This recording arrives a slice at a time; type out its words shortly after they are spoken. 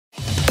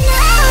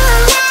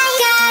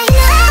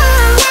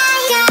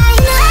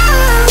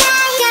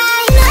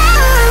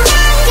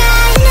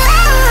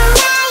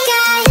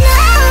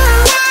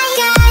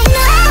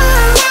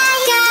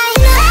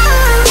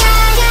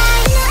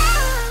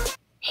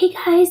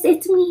guys,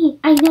 it's me.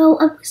 I know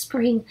I'm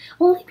whispering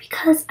only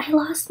because I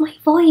lost my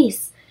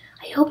voice.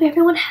 I hope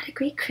everyone had a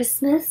great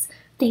Christmas.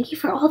 Thank you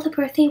for all the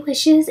birthday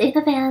wishes in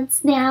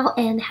advance now,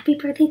 and happy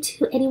birthday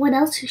to anyone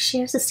else who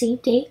shares the same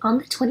day on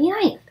the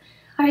 29th.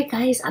 Alright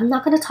guys, I'm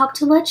not going to talk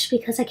too much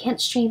because I can't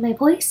strain my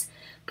voice,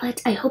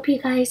 but I hope you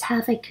guys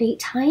have a great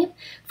time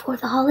for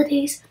the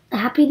holidays, a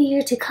happy new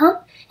year to come,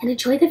 and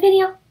enjoy the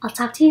video. I'll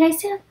talk to you guys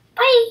soon.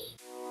 Bye!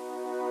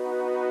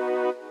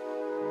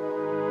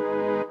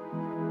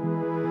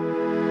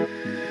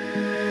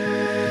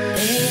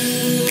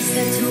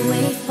 To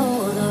wait for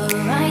the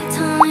right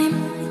time,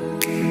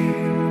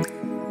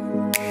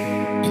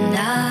 and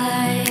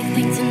I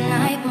think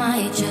tonight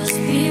might just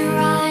be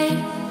right.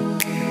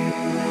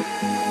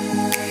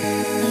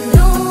 I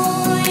know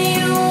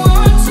you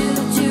want to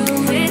do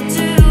it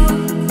too,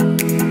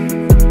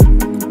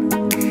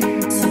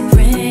 so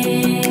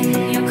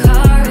bring your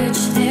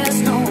courage, there's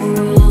no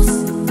rules.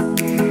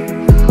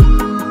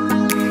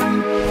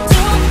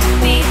 Don't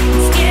be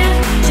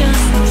scared,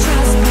 just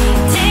trust me,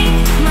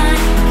 take my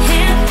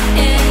hand.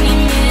 Any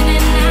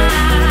minute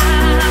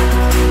now,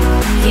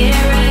 get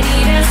ready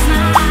to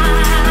smile.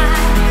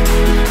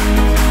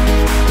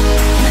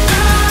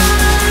 I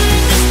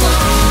just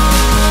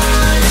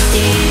wanna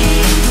see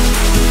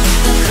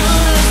the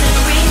colors and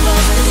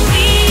rainbows, 'cause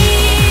we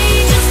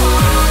just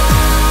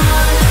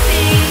wanna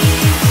be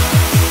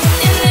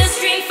in this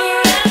dream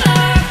forever.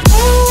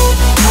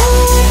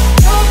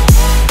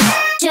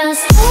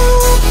 Just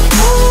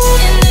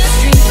in this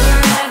dream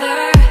forever.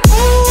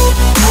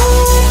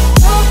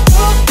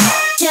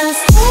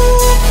 Just forever.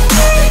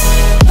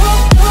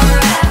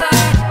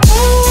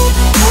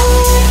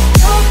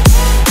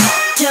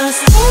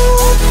 Just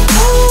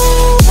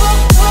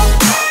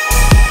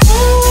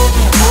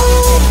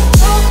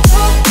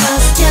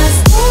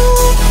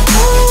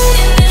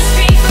in this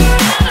dream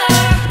forever.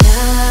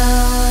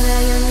 Now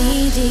that you're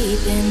knee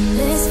deep in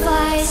this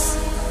vice,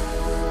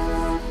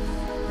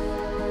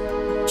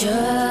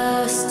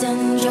 just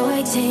enjoy,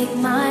 take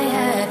my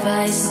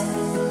advice.